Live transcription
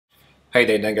Hey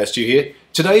there, Dango Stu here.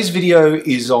 Today's video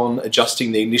is on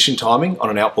adjusting the ignition timing on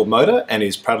an outboard motor and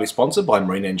is proudly sponsored by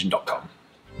marineengine.com.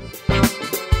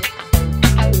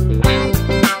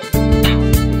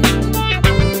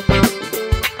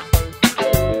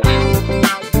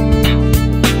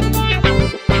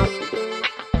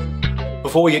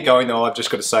 Before we get going though, I've just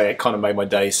got to say it kind of made my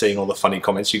day seeing all the funny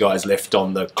comments you guys left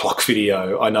on the clock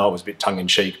video. I know it was a bit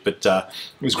tongue-in-cheek, but it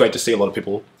was great to see a lot of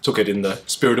people took it in the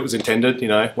spirit it was intended, you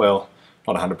know, well,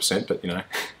 not 100%, but you know,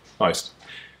 most.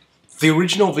 The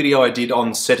original video I did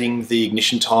on setting the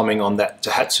ignition timing on that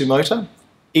Daihatsu motor,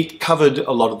 it covered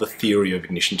a lot of the theory of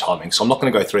ignition timing, so I'm not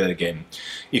going to go through that again.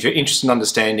 If you're interested in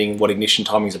understanding what ignition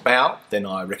timing is about, then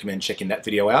I recommend checking that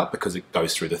video out because it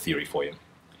goes through the theory for you.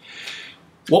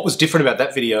 What was different about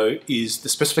that video is the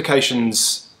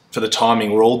specifications for the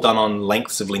timing were all done on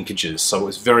lengths of linkages, so it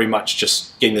was very much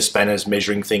just getting the spanners,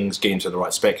 measuring things, getting to the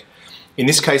right spec. In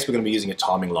this case, we're going to be using a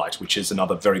timing light, which is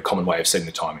another very common way of setting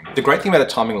the timing. The great thing about a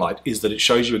timing light is that it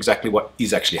shows you exactly what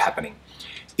is actually happening.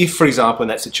 If, for example, in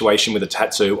that situation with a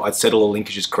Daihatsu, I'd set all the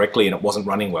linkages correctly and it wasn't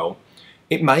running well,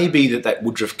 it may be that that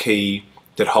Woodruff key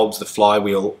that holds the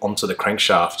flywheel onto the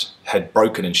crankshaft had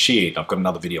broken and sheared. I've got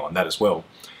another video on that as well.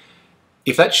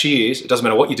 If that shears, it doesn't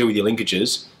matter what you do with your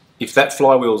linkages, if that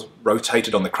flywheel's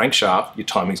rotated on the crankshaft, your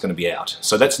timing's going to be out.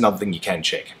 So that's another thing you can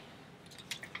check.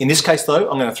 In this case though,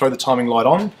 I'm going to throw the timing light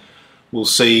on. We'll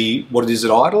see what it is at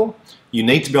idle. You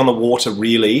need to be on the water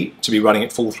really to be running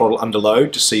at full throttle under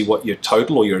load to see what your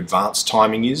total or your advanced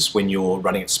timing is when you're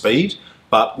running at speed.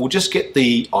 But we'll just get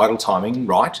the idle timing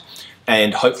right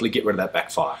and hopefully get rid of that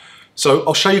backfire. So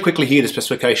I'll show you quickly here the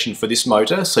specification for this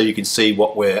motor so you can see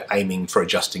what we're aiming for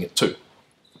adjusting it to.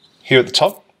 Here at the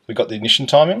top, we've got the ignition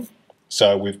timing.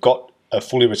 So we've got a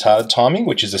fully retarded timing,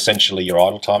 which is essentially your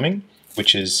idle timing,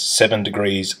 which is 7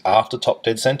 degrees after top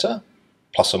dead center,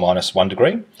 plus or minus 1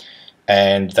 degree.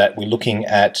 And that we're looking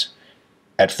at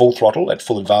full throttle, at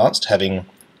full advanced, having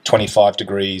 25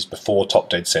 degrees before top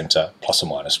dead center, plus or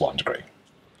minus 1 degree.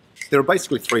 There are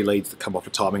basically 3 leads that come off a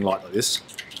timing light like this.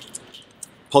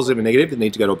 Positive and negative that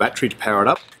need to go to a battery to power it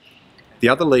up. The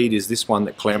other lead is this one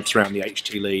that clamps around the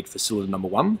HT lead for cylinder number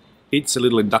 1. It's a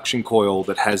little induction coil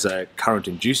that has a current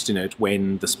induced in it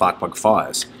when the spark plug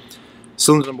fires.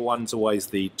 Cylinder number 1 is always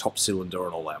the top cylinder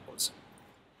on all outboards.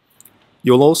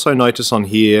 You'll also notice on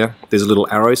here there's a little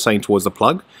arrow saying towards the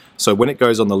plug. So when it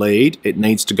goes on the lead, it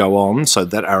needs to go on so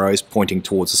that arrow is pointing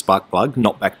towards the spark plug,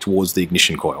 not back towards the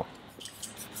ignition coil.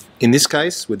 In this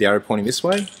case, with the arrow pointing this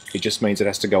way, it just means it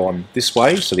has to go on this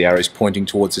way, so the arrow is pointing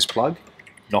towards this plug,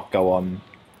 not go on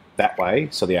that way,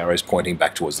 so the arrow is pointing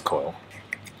back towards the coil.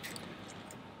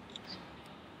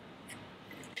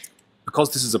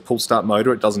 Because this is a pull start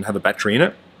motor, it doesn't have a battery in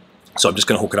it, so I'm just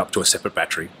going to hook it up to a separate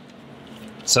battery.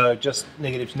 So just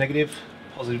negative to negative,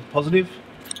 positive to positive,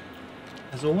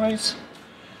 as always.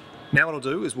 Now what I'll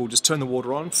do is we'll just turn the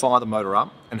water on, fire the motor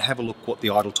up, and have a look what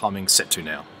the idle timing's set to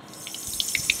now.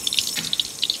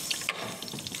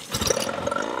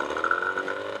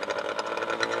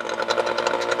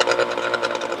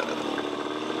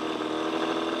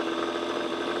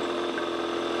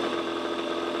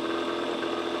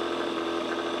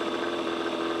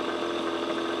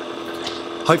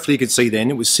 Hopefully you could see then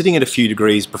it was sitting at a few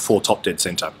degrees before top dead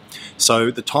center.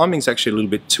 So the timing's actually a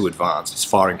little bit too advanced, it's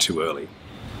firing too early.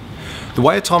 The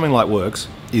way a timing light works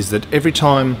is that every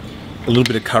time a little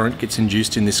bit of current gets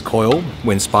induced in this coil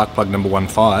when spark plug number 1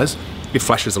 fires, it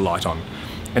flashes a light on.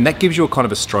 And that gives you a kind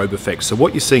of a strobe effect. So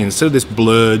what you're seeing, instead of this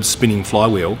blurred spinning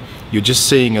flywheel, you're just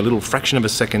seeing a little fraction of a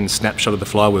second snapshot of the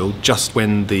flywheel just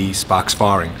when the spark's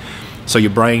firing. So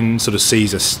your brain sort of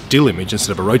sees a still image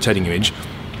instead of a rotating image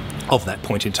of that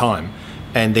point in time,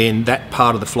 and then that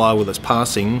part of the flywheel that's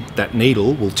passing, that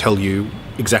needle, will tell you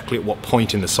exactly at what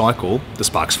point in the cycle the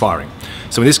spark's firing.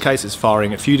 So in this case it's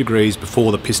firing a few degrees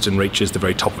before the piston reaches the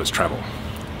very top of its travel.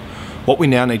 What we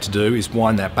now need to do is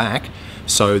wind that back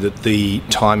so that the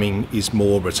timing is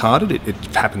more retarded, it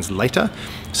happens later,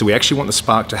 so we actually want the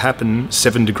spark to happen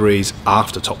 7 degrees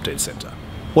after top dead center.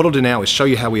 What I'll do now is show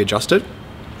you how we adjust it.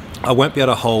 I won't be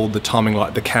able to hold the timing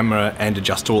light, the camera and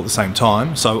adjust all at the same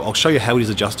time, so I'll show you how it is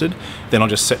adjusted, then I'll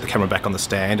just set the camera back on the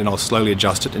stand and I'll slowly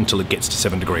adjust it until it gets to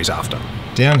 7 degrees after.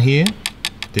 Down here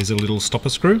there's a little stopper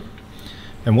screw,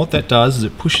 and what that does is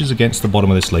it pushes against the bottom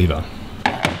of this lever.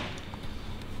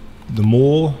 The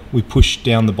more we push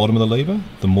down the bottom of the lever,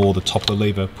 the more the top of the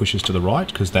lever pushes to the right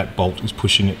because that bolt is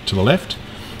pushing it to the left,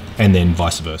 and then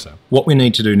vice versa. What we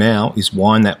need to do now is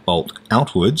wind that bolt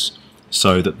outwards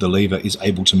so that the lever is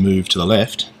able to move to the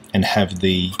left and have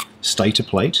the stator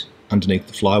plate underneath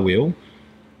the flywheel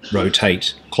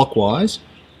rotate clockwise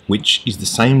which is the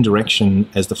same direction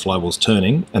as the flywheel's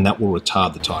turning, and that will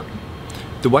retard the timing.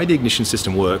 The way the ignition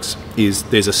system works is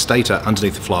there's a stator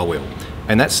underneath the flywheel,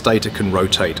 and that stator can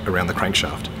rotate around the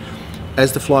crankshaft.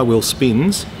 As the flywheel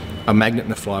spins, a magnet in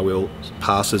the flywheel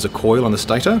passes a coil on the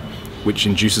stator, which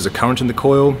induces a current in the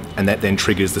coil, and that then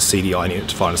triggers the CDI unit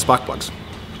to fire the spark plugs.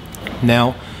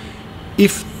 Now,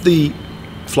 if the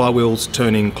flywheel's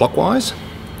turning clockwise,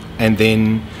 and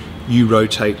then you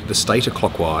rotate the stator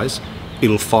clockwise,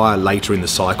 it'll fire later in the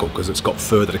cycle because it's got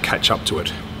further to catch up to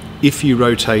it. If you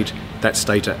rotate that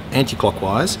stator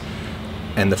anti-clockwise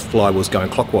and the flywheel's going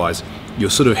clockwise,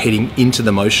 you're sort of heading into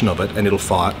the motion of it and it'll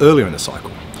fire earlier in the cycle.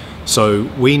 So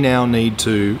we now need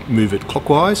to move it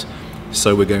clockwise,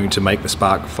 so we're going to make the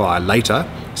spark fire later.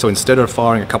 So instead of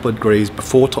firing a couple of degrees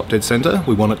before top dead center,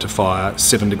 we want it to fire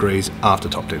 7 degrees after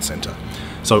top dead center.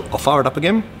 So I'll fire it up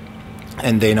again,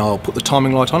 and then I'll put the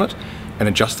timing light on it and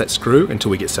adjust that screw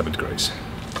until we get 7 degrees.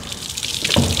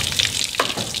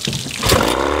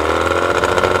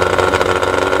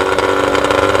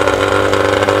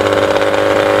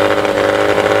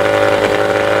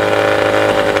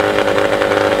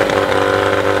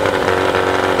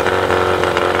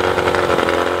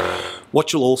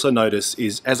 What you'll also notice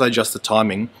is as I adjust the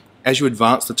timing, as you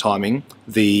advance the timing,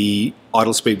 the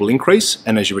idle speed will increase,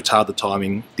 and as you retard the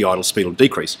timing, the idle speed will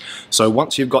decrease. So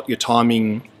once you've got your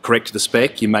timing correct to the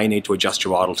spec, you may need to adjust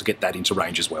your idle to get that into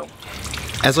range as well.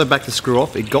 As I back the screw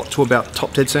off, it got to about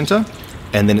top dead center,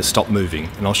 and then it stopped moving,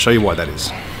 and I'll show you why that is.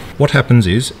 What happens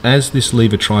is, as this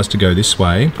lever tries to go this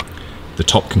way, the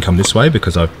top can come this way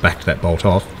because I've backed that bolt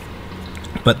off,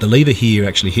 but the lever here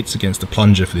actually hits against the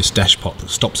plunger for this dashpot that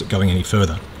stops it going any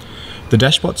further. The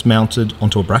dashpot's mounted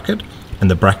onto a bracket, and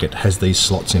the bracket has these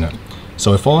slots in it.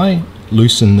 So if I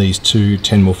loosen these two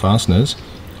 10mm fasteners,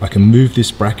 I can move this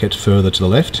bracket further to the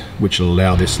left, which will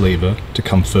allow this lever to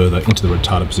come further into the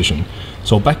retarder position.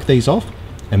 So I'll back these off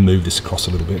and move this across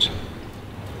a little bit.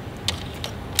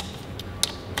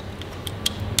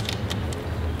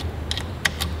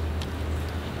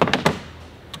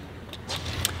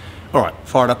 Alright,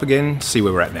 fire it up again, see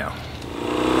where we're at now.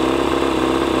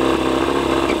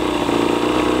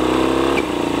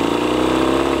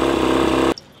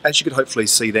 As you could hopefully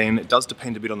see then, it does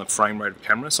depend a bit on the frame rate of the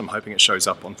camera, so I'm hoping it shows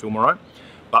up on film alright.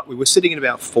 But we were sitting at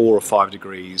about 4 or 5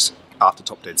 degrees after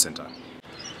top dead center.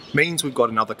 Means we've got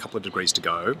another couple of degrees to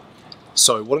go.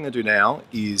 So what I'm going to do now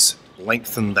is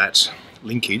lengthen that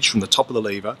linkage from the top of the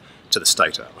lever to the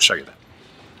stator. I'll show you that.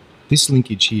 This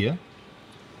linkage here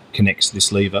connects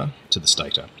this lever to the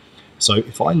stator. So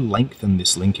if I lengthen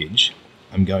this linkage,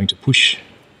 I'm going to push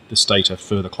the stator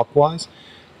further clockwise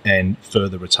and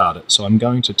further retard it. So I'm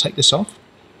going to take this off,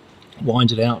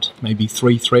 wind it out, maybe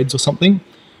 3 threads or something,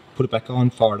 put it back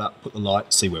on, fire it up, put the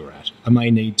light, see where we're at. I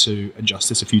may need to adjust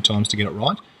this a few times to get it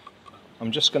right.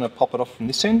 I'm just going to pop it off from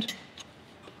this end.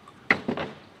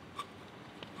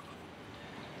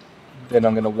 Then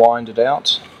I'm going to wind it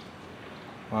out.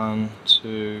 1,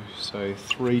 2, so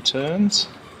 3 turns.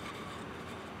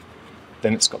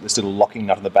 Then it's got this little locking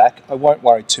nut at the back. I won't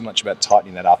worry too much about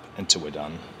tightening that up until we're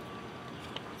done.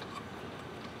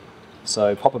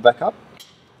 So pop it back up,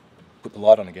 put the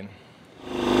light on again.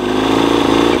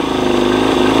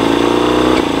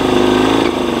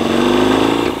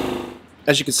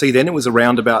 As you can see then, it was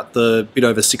around about the bit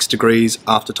over 6 degrees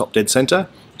after top dead center.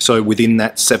 So within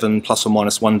that 7 plus or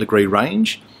minus 1 degree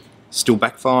range. Still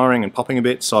backfiring and popping a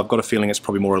bit, so I've got a feeling it's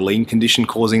probably more a lean condition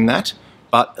causing that,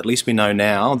 but at least we know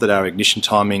now that our ignition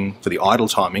timing for the idle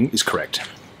timing is correct.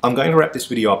 I'm going to wrap this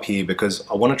video up here because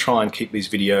I want to try and keep these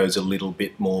videos a little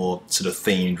bit more sort of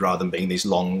themed rather than being these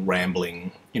long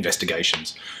rambling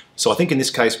investigations. So I think in this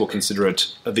case we'll consider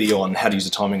it a video on how to use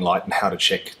a timing light and how to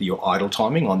check your idle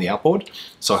timing on the outboard.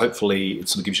 So hopefully it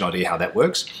sort of gives you an idea how that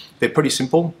works. They're pretty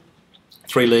simple.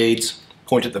 3 leads,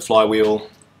 point at the flywheel,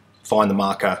 find the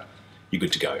marker, you're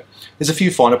good to go. There's a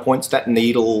few finer points. That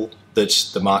needle that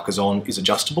the marker's on is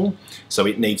adjustable, so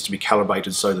it needs to be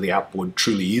calibrated so that the outboard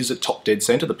truly is at top dead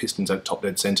center, the piston's at top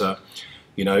dead center,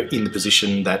 you know, in the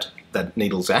position that that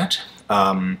needle's at.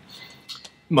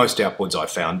 Most outboards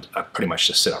I've found are pretty much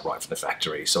just set up right from the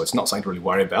factory, so it's not something to really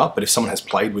worry about, but if someone has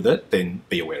played with it, then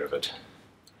be aware of it.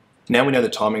 Now we know the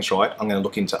timing's right, I'm going to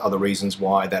look into other reasons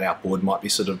why that outboard might be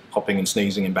sort of popping and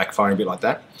sneezing and backfiring a bit like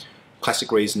that. Classic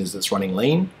reason is that it's running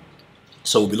lean.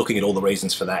 So we'll be looking at all the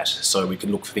reasons for that. So we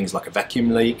can look for things like a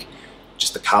vacuum leak,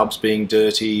 just the carbs being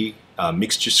dirty,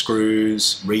 mixture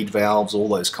screws, reed valves, all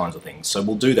those kinds of things. So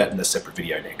we'll do that in a separate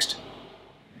video next.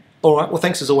 Alright, well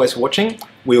thanks as always for watching.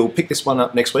 We'll pick this one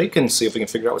up next week and see if we can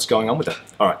figure out what's going on with it.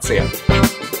 Alright, see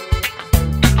ya.